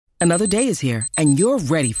Another day is here, and you're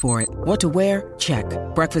ready for it. What to wear? Check.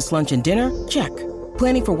 Breakfast, lunch, and dinner? Check.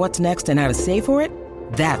 Planning for what's next and how to save for it?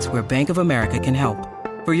 That's where Bank of America can help.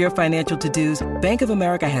 For your financial to-dos, Bank of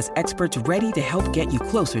America has experts ready to help get you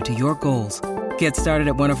closer to your goals. Get started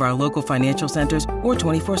at one of our local financial centers or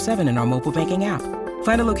 24/7 in our mobile banking app.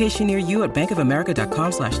 Find a location near you at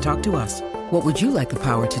bankofamerica.com/talktous. What would you like the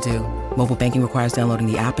power to do? Mobile banking requires downloading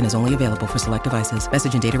the app and is only available for select devices.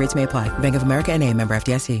 Message and data rates may apply. Bank of America N.A., member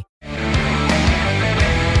FDIC.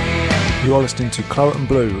 You are listening to Claret and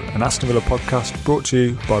Blue, an Aston Villa podcast brought to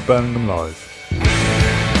you by Birmingham Live.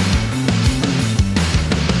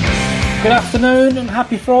 Good afternoon and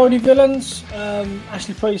happy Friday, villains.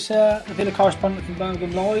 Ashley Priest here, the Villa correspondent from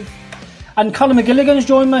Birmingham Live. And Conor McGilligan's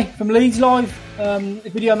joined me from Leeds Live, the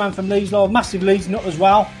video man from Leeds Live, massive Leeds nut as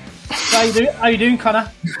well. So how you doing, Conor?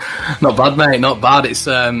 Not bad, mate, not bad. It's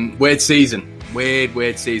weird season,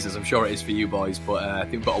 weird seasons. I'm sure it is for you boys, but I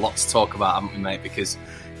think we've got a lot to talk about, haven't we, mate? Because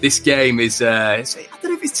this game is, I don't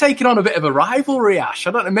know if it's taken on a bit of a rivalry, Ash.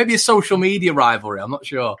 I don't know, maybe a social media rivalry, I'm not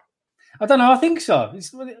sure. I don't know. I think so.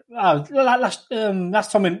 It's, last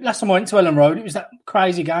time I went to Ellen Road, it was that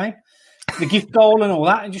crazy game, the gift goal and all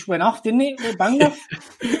that. It just went off, didn't it? It banged off.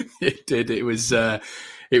 It did. It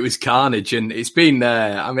was carnage, and it's been.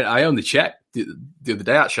 I only checked the other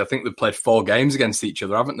day. Actually, I think they've played 4 games against each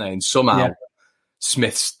other, haven't they? And somehow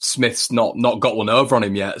Smith's not got one over on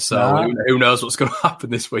him yet. So who knows what's going to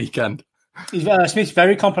happen this weekend? Smith's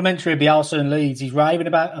very complimentary of Bielsa and Leeds. He's raving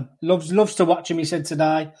about him. Loves to watch him. He said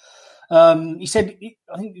today. He said,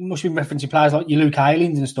 I think he must have been referencing players like your Luke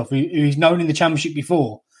Aylins and stuff, who he's known in the Championship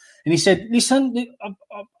before. And he said, listen,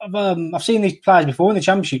 I've seen these players before in the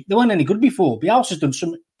Championship. They weren't any good before. Bielsa's done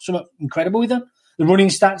something incredible with them. The running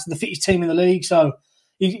stats, the fittest team in the league. So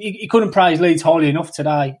he couldn't praise Leeds highly enough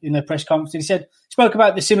today in their press conference. And he spoke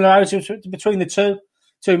about the similarities between the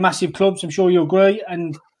two massive clubs. I'm sure you'll agree.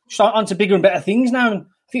 And start on to bigger and better things now. And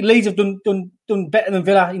I think Leeds have done better than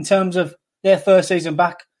Villa in terms of their first season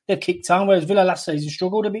back. They've kicked on, whereas Villa last season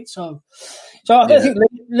struggled a bit. So I think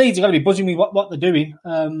Leeds are going to be buzzing with what they're doing.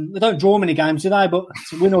 They don't draw many games, do they? But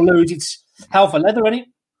to win or lose, it's hell for leather, isn't it?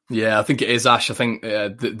 Yeah, I think it is, Ash. I think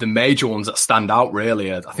the major ones that stand out,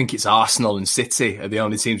 really, I think it's Arsenal and City are the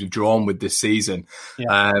only teams we've drawn with this season.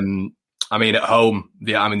 Yeah. At home,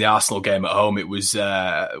 the Arsenal game at home, it was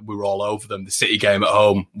we were all over them. The City game at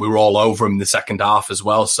home, we were all over them in the second half as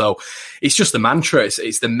well. So it's just the mantra.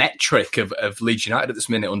 It's the metric of Leeds United at this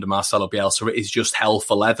minute under Marcelo Bielsa. It is just hell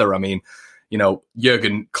for leather. I mean, you know,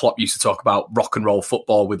 Jurgen Klopp used to talk about rock and roll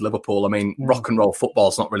football with Liverpool. I mean, rock and roll football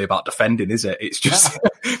is not really about defending, is it? It's just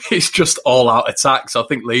it's just all out attack. So I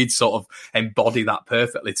think Leeds sort of embody that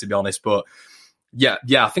perfectly, to be honest. But Yeah,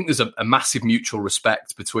 I think there's a massive mutual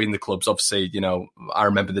respect between the clubs. Obviously, you know, I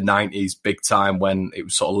remember the 90s big time when it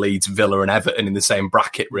was sort of Leeds, Villa and Everton in the same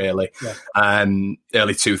bracket, really. Yeah.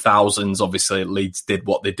 Early 2000s, obviously, Leeds did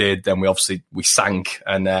what they did. Then we sank,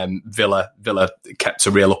 and Villa kept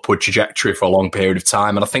a real upward trajectory for a long period of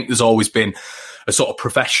time. And I think there's always been a sort of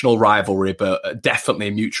professional rivalry, but definitely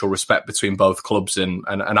a mutual respect between both clubs. And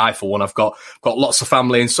I, for one, I've got lots of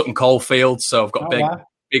family in Sutton Coldfield, so I've got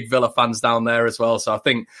big Villa fans down there as well. So I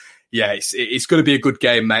think, it's going to be a good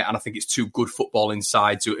game, mate. And I think it's two good footballing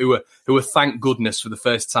sides who are thank goodness for the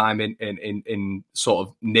first time in sort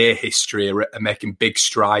of near history are making big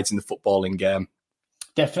strides in the footballing game.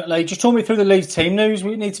 Definitely. Just talk me through the Leeds team news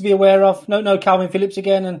we need to be aware of. No Calvin Phillips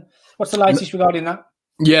again. And what's the latest regarding that?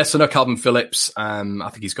 Yeah, so no Calvin Phillips. I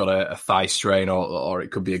think he's got a thigh strain or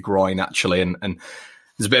it could be a groin, actually. And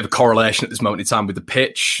there's a bit of a correlation at this moment in time with the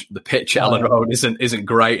pitch. The pitch at Ellen Road isn't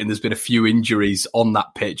great, and there's been a few injuries on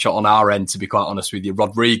that pitch on our end, to be quite honest with you.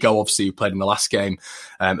 Rodrigo, obviously, who played in the last game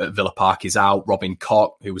at Villa Park, is out. Robin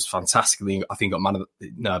Koch, who was fantastically, I think,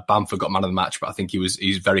 Bamford got man of the match, but I think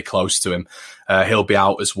he's very close to him. He'll be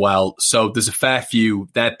out as well. So there's a fair few.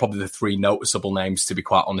 They're probably the 3 noticeable names, to be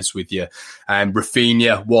quite honest with you.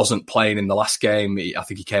 Rafinha wasn't playing in the last game. I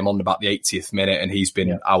think he came on about the 80th minute, and he's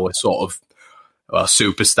been our sort of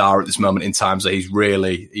superstar at this moment in time. So he's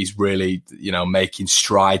really, you know, making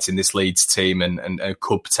strides in this Leeds team and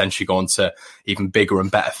could potentially go on to even bigger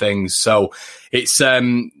and better things. So it's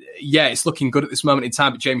looking good at this moment in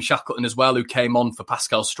time. But Jamie Shackleton as well, who came on for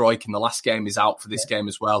Pascal Struijk in the last game, is out for this game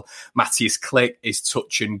as well. Matthias Klick is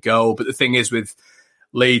touch and go. But the thing is with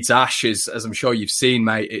Leeds, Ash, as I'm sure you've seen,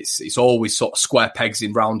 mate, it's always sort of square pegs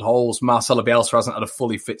in round holes. Marcelo Bielsa hasn't had a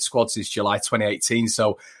fully fit squad since July 2018.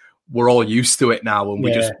 So we're all used to it now, and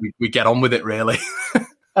we get on with it, really.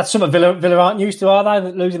 That's something Villa aren't used to, are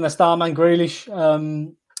they? Losing their star man Grealish.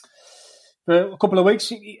 for a couple of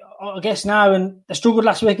weeks, I guess now, and they struggled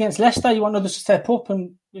last week against Leicester. You want others to step up,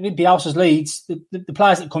 and with Bielsa's Leeds, the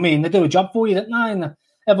players that come in, they do a job for you, don't they? And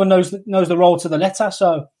everyone knows the role to the letter.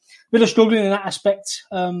 So Villa struggling in that aspect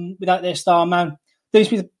without their star man. These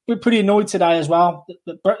people were pretty annoyed today as well.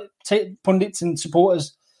 The pundits and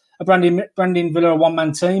supporters are branding Villa a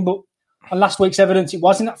one-man team, but on last week's evidence, it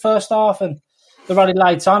was in that first half, and they've already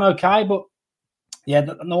laid on okay, but yeah,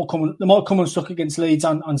 they might come unstuck against Leeds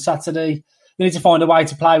on Saturday. They need to find a way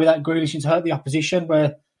to play without Grealish and to hurt the opposition,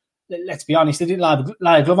 where, let's be honest, they didn't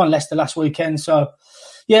lay a glove on Leicester last weekend. So,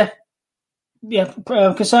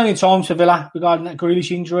 concerning times for Villa regarding that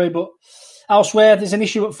Grealish injury. But elsewhere, there's an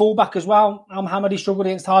issue at fullback as well. Hamady struggled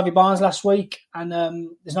against Harvey Barnes last week, and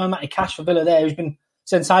there's no Matty Cash for Villa there, who's been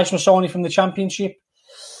sensational signing from the Championship.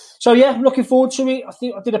 So, yeah, looking forward to it. I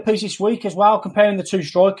think I did a piece this week as well, comparing the two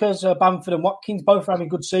strikers, Bamford and Watkins, both having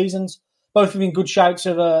good seasons, both having good shouts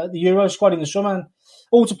of the Euro squad in the summer, and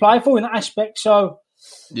all to play for in that aspect. So,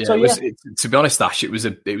 to be honest, Ash, it was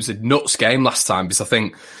a nuts game last time, because I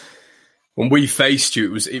think when we faced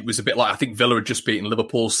you, it was a bit like, I think Villa had just beaten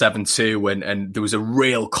Liverpool 7-2, and there was a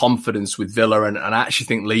real confidence with Villa, and I actually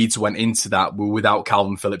think Leeds went into that without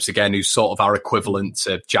Calvin Phillips again, who's sort of our equivalent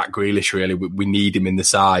to Jack Grealish, really. We need him in the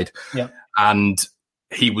side. Yeah. And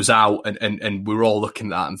he was out, and we were all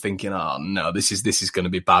looking at that and thinking, oh no, this is going to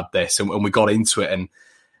be bad, this. And we got into it, and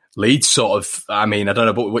Leeds sort of, I mean, I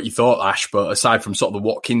don't know what you thought, Ash, but aside from sort of the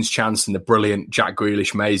Watkins chance and the brilliant Jack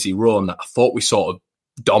Grealish Maisie run, I thought we sort of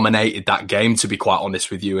dominated that game, to be quite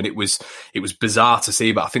honest with you. And it was bizarre to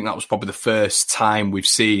see, but I think that was probably the first time we've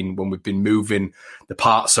seen, when we've been moving the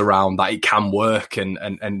parts around, that it can work,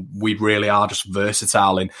 and we really are just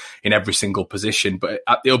versatile in every single position. But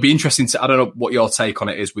it'll be interesting I don't know what your take on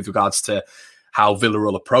it is with regards to how Villa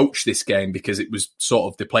will approach this game, because it was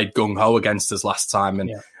sort of, they played gung-ho against us last time,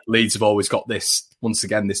 and Leeds have always got this, once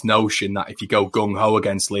again, this notion that if you go gung-ho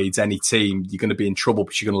against Leeds, any team, you're going to be in trouble,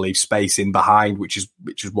 but you're going to leave space in behind, which is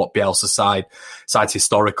what Bielsa's sides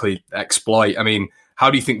historically exploit. I mean, how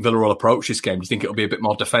do you think Villa will approach this game? Do you think it'll be a bit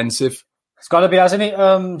more defensive? It's got to be, hasn't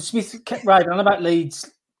it? Smith kept riding on about Leeds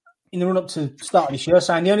in the run-up to start of this year,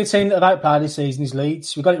 saying the only team that have outplayed this season is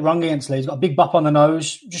Leeds. We got it wrong against Leeds. Got a big bop on the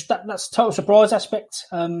nose. Just that's a total surprise aspect.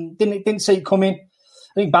 Didn't see it coming.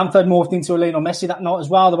 I think Bamford morphed into a Lionel Messi that night as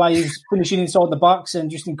well, the way he was finishing inside the box,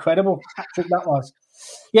 and just incredible hat-trick that was.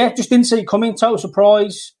 Yeah, just didn't see it coming. Total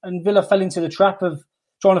surprise. And Villa fell into the trap of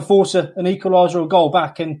trying to force an equaliser or a goal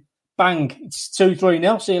back, and bang, it's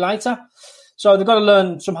 2-3-0. See you later. So they've got to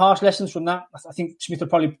learn some harsh lessons from that. I think Smith will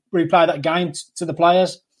probably replay that game to the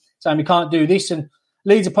players, saying we can't do this. And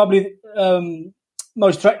Leeds are probably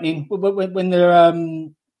most threatening when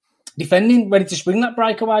they're defending, ready to spring that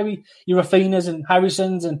breakaway with your Rafinhas and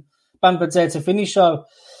Harrisons, and Bamford's there to finish. So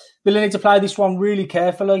Villa need to play this one really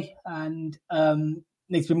carefully, and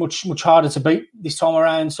needs to be much, much harder to beat this time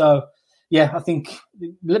around. So, yeah, I think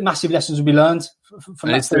massive lessons will be learned from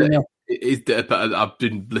that. I've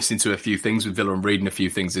been listening to a few things with Villa and reading a few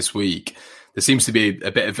things this week. There seems to be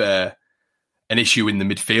a bit of an issue in the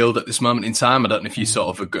midfield at this moment in time. I don't know if you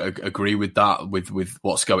sort of agree with that, with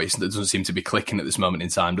what's going on. It doesn't seem to be clicking at this moment in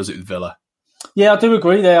time, does it, with Villa? Yeah, I do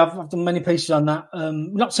agree there. I've done many pieces on that.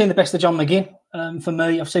 Not seeing the best of John McGinn for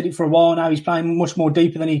me. I've said it for a while now. He's playing much more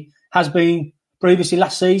deeper than he has been previously.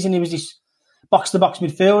 Last season, he was this box-to-box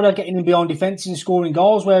midfielder, getting in behind defences and scoring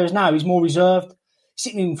goals, whereas now he's more reserved,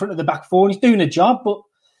 sitting in front of the back four. He's doing a job, but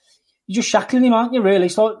you're just shackling him, aren't you, really?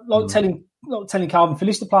 It's like telling Calvin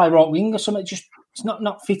Phillips to play right wing or something. Just it's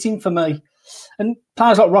not fitting for me. And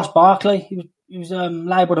players like Ross Barkley, he was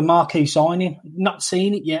labelled a marquee signing. Not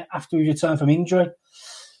seen it yet after he returned from injury.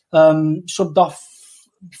 Subbed off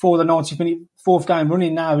before the 90-minute fourth game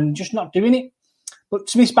running now, and just not doing it. But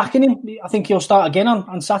Smith's backing him. I think he'll start again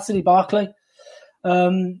on Saturday, Barkley.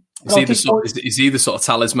 Is he the sort of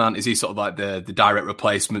talisman? Is he sort of like the direct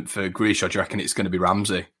replacement for Grealish, or do you reckon it's going to be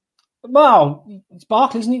Ramsey? Well, it's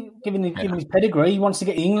Barkley, isn't he? Given his pedigree, he wants to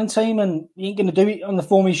get the England team, and he ain't going to do it on the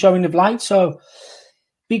form he's showing of late. So,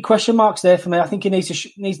 big question marks there for me. I think he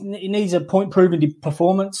needs a point-proving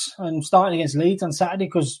performance, and starting against Leeds on Saturday,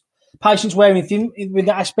 because patience wearing thin with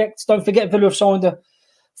that aspect. Don't forget, Villa have signed a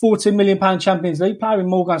 £14 million Champions League player in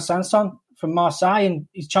Morgan Sanson from Marseille, and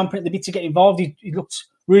he's champing at the bit to get involved. He looks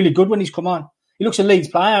really good when he's come on. He looks a Leeds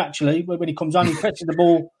player, actually, when he comes on. He presses the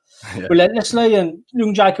ball relentlessly. And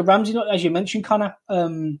young Jacob Ramsey, as you mentioned, Connor,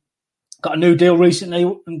 got a new deal recently,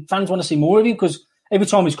 and fans want to see more of him, because every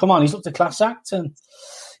time he's come on, he's looked a class act. And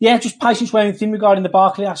yeah, just patience wearing thin regarding the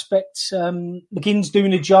Barkley aspect. McGinn's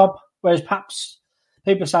doing a job, whereas perhaps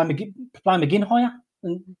people are saying play McGinn higher.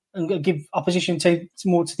 And and give opposition teams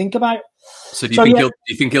more to think about. So do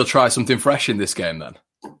you think he'll try something fresh in this game then?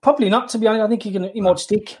 Probably not, to be honest. I think he might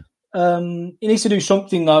stick. He needs to do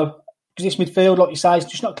something though, because this midfield, like you say, is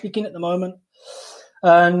just not clicking at the moment.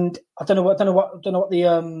 And I don't know what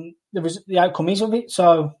the outcome is of it.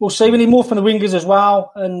 So we'll see. We need more from the wingers as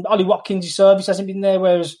well. And Ollie Watkins' service hasn't been there,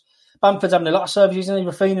 whereas Bamford's having a lot of services, and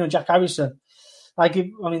Rafinha and Jack Harrison. They give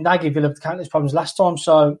Villa countless problems last time.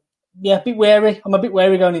 So yeah, a bit wary. I'm a bit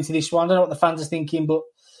wary going into this one. I don't know what the fans are thinking, but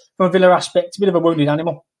from a Villa aspect, a bit of a wounded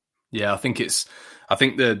animal. Yeah, I think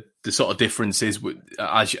the sort of difference is,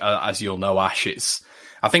 as you'll know, Ash.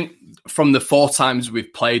 I think from the 4 times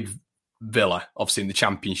we've played Villa, obviously in the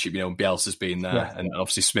Championship, Bielsa's been there, and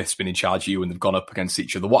obviously Smith's been in charge of you, and they've gone up against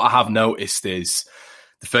each other. What I have noticed is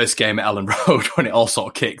the first game at Ellen Road, when it all sort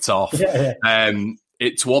of kicked off,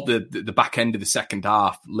 it toward the back end of the second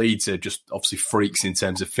half, Leeds are just obviously freaks in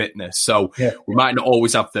terms of fitness. So we might not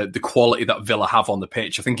always have the quality that Villa have on the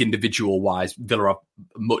pitch. I think individual wise, Villa have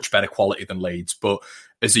much better quality than Leeds, but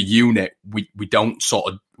as a unit, we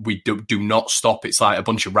do not stop. It's like a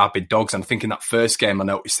bunch of rabid dogs. And I think in that first game, I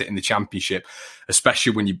noticed it in the Championship,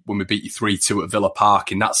 especially when we beat you 3-2 at Villa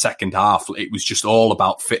Park. In that second half, it was just all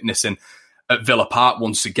about fitness. And at Villa Park,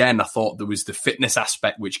 once again, I thought there was the fitness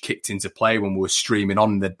aspect which kicked into play when we were streaming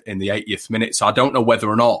on in the 80th minute. So I don't know whether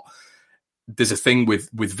or not there's a thing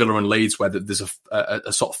with Villa and Leeds where there's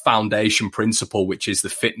a sort of foundation principle, which is the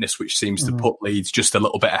fitness, which seems to put Leeds just a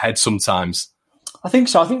little bit ahead sometimes. I think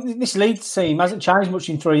so. I think this Leeds team hasn't changed much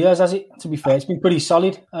in 3 years, has it? To be fair, it's been pretty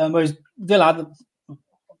solid. Whereas Villa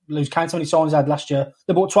lose count how many signings they had last year.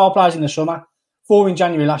 They bought 12 players in the summer, 4 in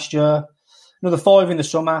January last year, another 5 in the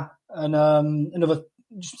summer, and another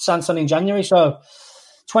Sanson in January. So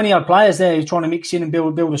 20-odd players there he's trying to mix in and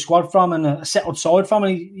build a squad from and a settled side from,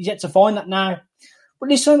 and he's yet to find that now. But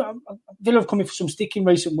listen, Villa have come in for some stick in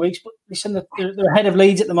recent weeks, but listen, they're ahead of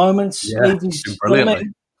Leeds at the moment. Yeah, Leeds is brilliantly.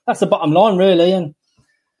 That's the bottom line, really, and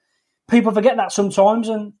people forget that sometimes.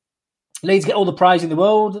 And Leeds get all the praise in the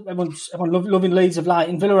world. Everyone's loving Leeds of late,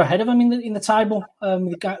 and Villa are ahead of them in the table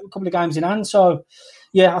with a couple of games in hand. So,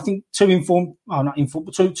 yeah, I think two of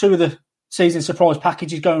the season surprise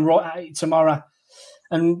packages going right at it tomorrow,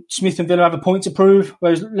 and Smith and Villa have a point to prove,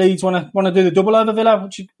 whereas Leeds want to do the double over Villa,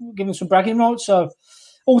 which is giving some bragging rights. So,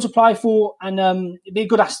 all to play for, and it'd be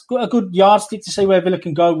a good yardstick to see where Villa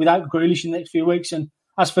can go without Grealish in the next few weeks. And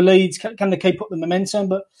as for Leeds, can they keep up the momentum?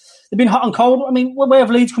 But they've been hot and cold. I mean, where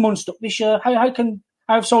have Leeds come unstuck this year? How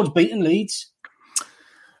have sides beaten Leeds?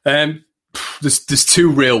 There's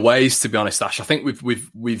 2 real ways, to be honest, Ash. I think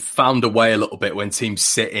we've found a way a little bit when teams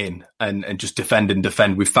sit in and just defend and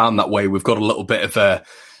defend. We've found that way. We've got a little bit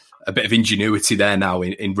of ingenuity there now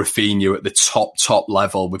in Rafinha at the top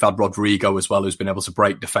level. We've had Rodrigo as well, who's been able to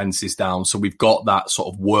break defences down. So we've got that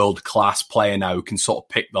sort of world-class player now who can sort of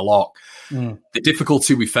pick the lock. The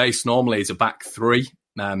difficulty we face normally is a back 3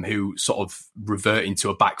 who sort of revert into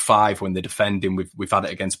a back 5 when they're defending. We've had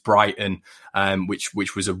it against Brighton,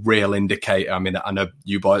 which was a real indicator. I mean, I know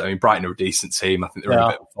you boys, Brighton are a decent team. I think they're in a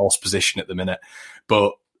bit of a false position at the minute,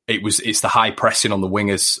 but it's the high pressing on the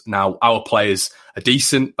wingers. Now, our players are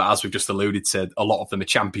decent, but as we've just alluded to, a lot of them are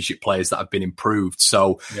Championship players that have been improved.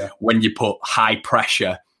 So when you put high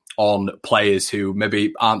pressure on players who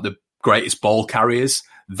maybe aren't the greatest ball carriers,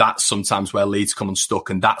 that's sometimes where Leeds come unstuck,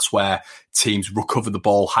 and that's where teams recover the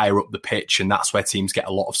ball higher up the pitch, and that's where teams get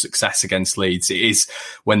a lot of success against Leeds. It is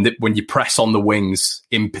when you press on the wings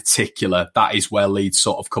in particular, that is where Leeds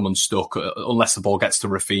sort of come unstuck, unless the ball gets to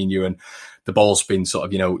Rafinha and the ball's been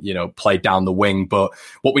sort of, played down the wing. But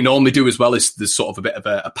what we normally do as well is there's sort of a bit of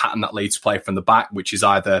a pattern that Leeds play from the back, which is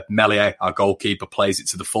either Meslier, our goalkeeper, plays it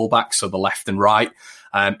to the fullback, so the left and right.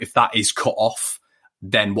 If that is cut off,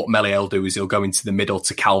 then what Meslier will do is he'll go into the middle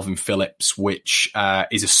to Calvin Phillips, which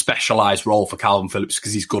is a specialised role for Calvin Phillips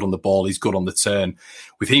because he's good on the ball, he's good on the turn.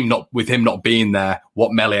 With him not being there,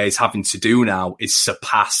 what Meslier is having to do now is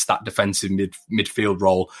surpass that defensive midfield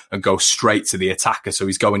role and go straight to the attacker. So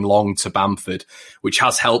he's going long to Bamford, which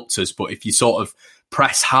has helped us. But if you sort of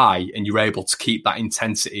press high and you're able to keep that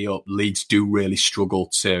intensity up, Leeds do really struggle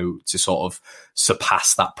to sort of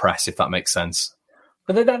surpass that press, if that makes sense.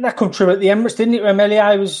 But that come true at the Emirates, didn't it? Where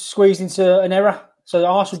Meslier was squeezed into an error. So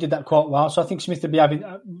Arsenal did that quite well. So I think Smith would be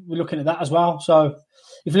we're looking at that as well. So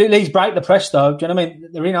if Leeds break the press, though, do you know what I mean?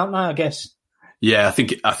 They're in, aren't they, I guess? Yeah, I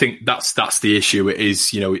think that's the issue. It is,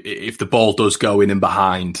 if the ball does go in and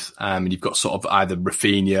behind, and you've got sort of either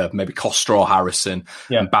Rafinha, maybe Costa or Harrison,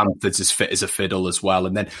 and Bamford's as fit as a fiddle as well.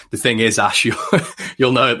 And then the thing is, Ash,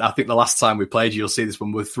 you'll know, I think the last time we played, you'll see this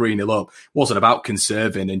when we're 3-0 up. It wasn't about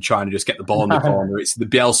conserving and trying to just get the ball in the corner. It's the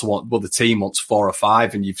Bielsa the team wants 4 or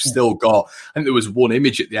 5, and you've still got, I think there was one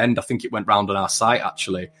image at the end, I think it went round on our site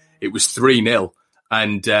actually. It was 3-0.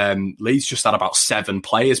 And Leeds just had about 7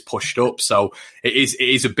 players pushed up, so it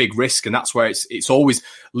is a big risk, and that's where it's always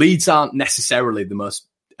Leeds aren't necessarily the most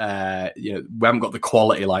we haven't got the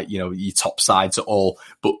quality like your top sides at all.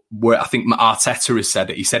 But I think Arteta has said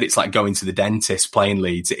it. He said it's like going to the dentist playing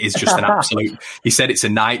Leeds. It is just an absolute. He said it's a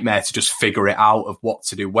nightmare to just figure it out of what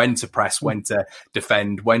to do, when to press, when to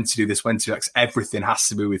defend, when to do this, when to do that. Everything has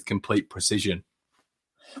to be with complete precision.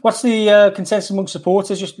 What's the consensus amongst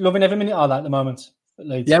supporters? Just loving every minute of that at the moment.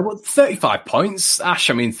 Yeah, well, 35 points, Ash.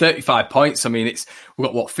 35 points. We've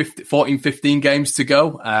got 15 games to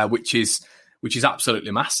go, which is absolutely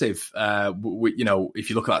massive. If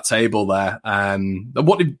you look at that table there,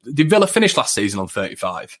 what did Villa finish last season on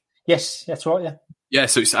 35? Yes, that's right. Yeah. Yeah.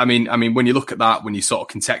 So it's, when you look at that, when you sort of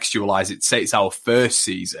contextualize it, say it's our first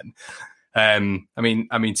season. To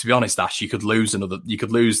be honest, Ash, you could lose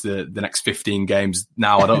the next 15 games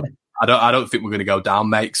now. I don't think we're going to go down,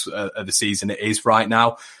 mates, of the season it is right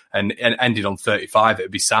now, and ended on 35.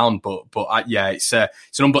 It'd be sound, but it's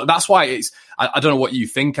an but that's why it's. I don't know what you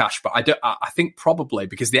think, Ash, but I think probably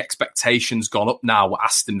because the expectation's gone up now at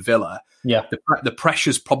Aston Villa. Yeah, the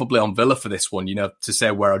pressure's probably on Villa for this one. To say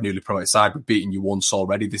we're a newly promoted side, we've beaten you once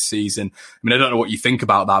already this season. I don't know what you think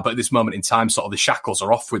about that, but at this moment in time, sort of the shackles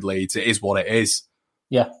are off with Leeds. It is what it is.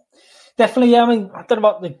 Yeah, definitely. I don't know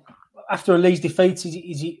about after a Leeds defeat,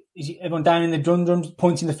 is everyone down in the drums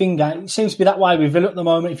pointing the finger? It seems to be that way with Villa at the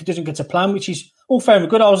moment. If it doesn't get to plan, which is all fair and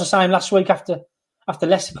good. I was the same last week after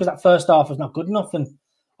Leicester because that first half was not good enough, and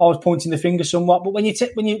I was pointing the finger somewhat. But when you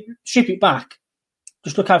strip it back,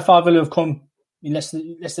 just look how far Villa have come in less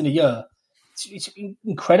than a year. It's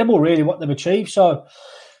incredible, really, what they've achieved. So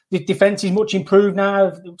the defence is much improved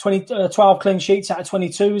now. 12 clean sheets out of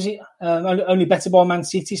 22, is it? Only better by Man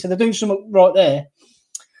City, so they're doing something right there.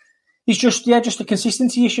 It's just a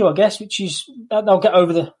consistency issue, I guess, which is they'll get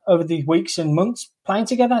over the weeks and months playing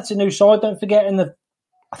together. It's a new side, don't forget. And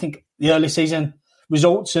I think the early season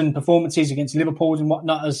results and performances against Liverpool and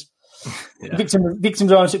whatnot as victims of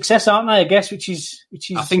their own success, aren't they? I guess, which is.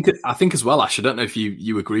 I think as well, Ash. I don't know if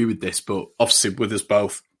you agree with this, but obviously with us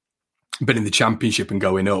both been in the Championship and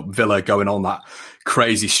going up, Villa going on that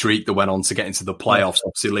crazy streak that went on to get into the playoffs.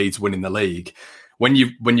 Obviously, Leeds winning the league. When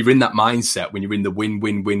you're in that mindset, when you're in the win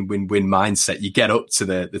mindset, you get up to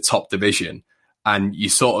the top division and you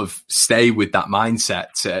sort of stay with that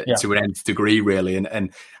mindset to an nth degree, really.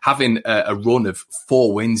 And having a run of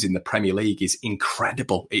 4 wins in the Premier League is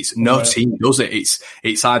incredible. It's no team does it.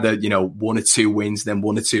 It's either 1 or 2 wins, then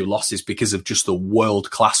 1 or 2 losses because of just the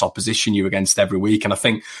world class opposition you're against every week. And I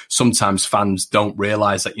think sometimes fans don't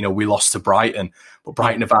realise that we lost to Brighton, but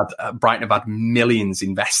Brighton have had millions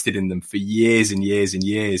invested in them for years and years and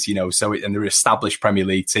years. So and they're an established Premier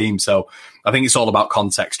League team. So I think it's all about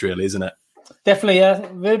context, really, isn't it? Definitely, yeah.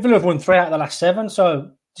 Villa have won 3 out of the last 7,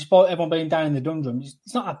 so despite everyone being down in the doldrums,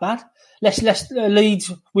 it's not that bad.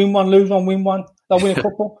 Leeds win 1, lose 1, win 1. They'll win a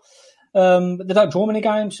couple. But they don't draw many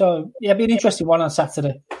games, so it'll be an interesting one on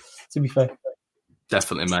Saturday, to be fair.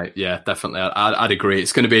 Definitely, mate. Yeah, definitely. I'd agree.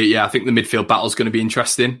 It's going to be, I think the midfield battle is going to be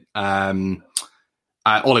interesting.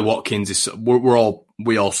 Ollie Watkins is.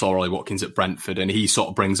 We all saw Ollie Watkins at Brentford, and he sort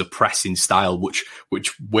of brings a pressing style, which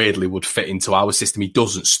weirdly would fit into our system. He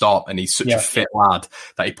doesn't stop, and he's such a fit lad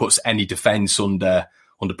that he puts any defence under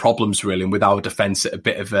problems, really. And with our defence, at a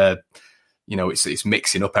bit of a, it's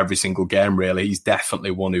mixing up every single game, really. He's definitely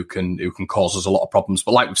one who can cause us a lot of problems.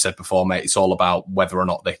 But like we've said before, mate, it's all about whether or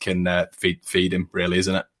not they can feed him, really,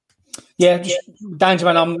 isn't it? Yeah, just danger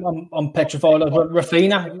man. I'm petrified of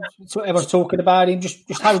Rafinha. That's what everyone's talking about him. Just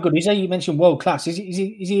how good is he? You mentioned world class. Is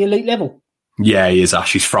he elite level? Yeah, he is.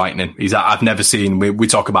 Ash, he's frightening. I've never seen. We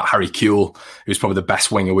talk about Harry Kewell, who's probably the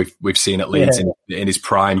best winger we've seen at Leeds in his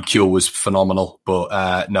prime. Kewell was phenomenal,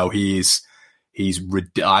 but no, he's.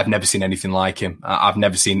 I've never seen anything like him. I've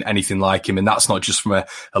never seen anything like him. And that's not just from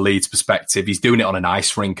a Leeds perspective. He's doing it on an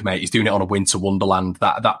ice rink, mate. He's doing it on a winter wonderland.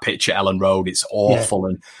 That pitch at Ellen Road, it's awful.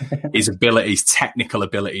 Yeah. And his technical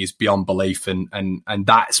ability is beyond belief. And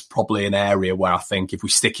that's probably an area where I think if we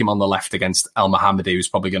stick him on the left against El Mohammadi, who's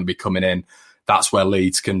probably going to be coming in, that's where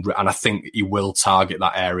Leeds can, and I think he will target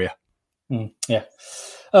that area. Yeah.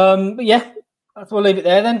 But yeah, we'll leave it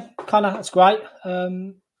there then. Connor, that's great.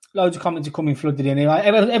 loads of comments are coming flooded in anyway.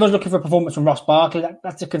 Everyone's looking for a performance from Ross Barkley.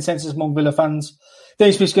 That's the consensus among Villa fans.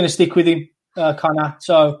 Dean Smith's going to stick with him, Connor.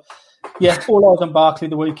 So, yeah, all eyes on Barkley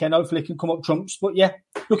the weekend. Hopefully he can come up trumps. But, yeah,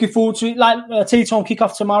 looking forward to it. Like, tea time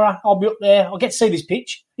kick-off tomorrow. I'll be up there. I'll get to see this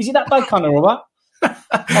pitch. Is it that bad, Connor, or what?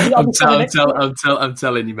 I'm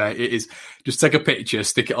telling you, mate. It is. Just take a picture,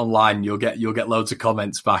 stick it online. You'll get loads of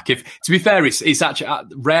comments back. If to be fair, it's actually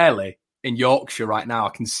rarely in Yorkshire right now.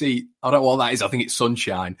 I can see. I don't know what that is. I think it's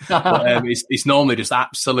sunshine. But, it's normally just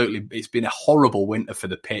absolutely. It's been a horrible winter for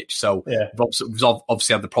the pitch. So we've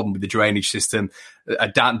obviously had the problem with the drainage system.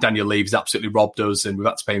 Daniel Leeds absolutely robbed us, and we've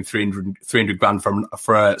had to pay him 300 grand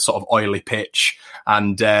for a sort of oily pitch.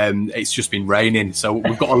 And it's just been raining. So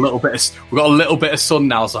we've got a little bit of sun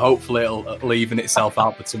now. So hopefully it'll even itself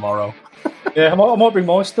out for tomorrow. Yeah, I might bring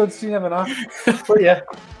more studs. You never know. But yeah.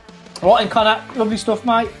 Right, and Connor, lovely stuff,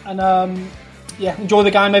 mate. And enjoy the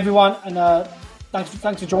game, everyone. And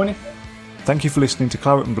thanks for joining. Thank you for listening to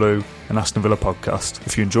Claret and Blue, an Aston Villa podcast.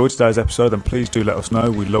 If you enjoyed today's episode, then please do let us know.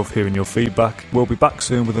 We love hearing your feedback. We'll be back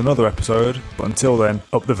soon with another episode. But until then,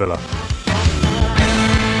 up the Villa.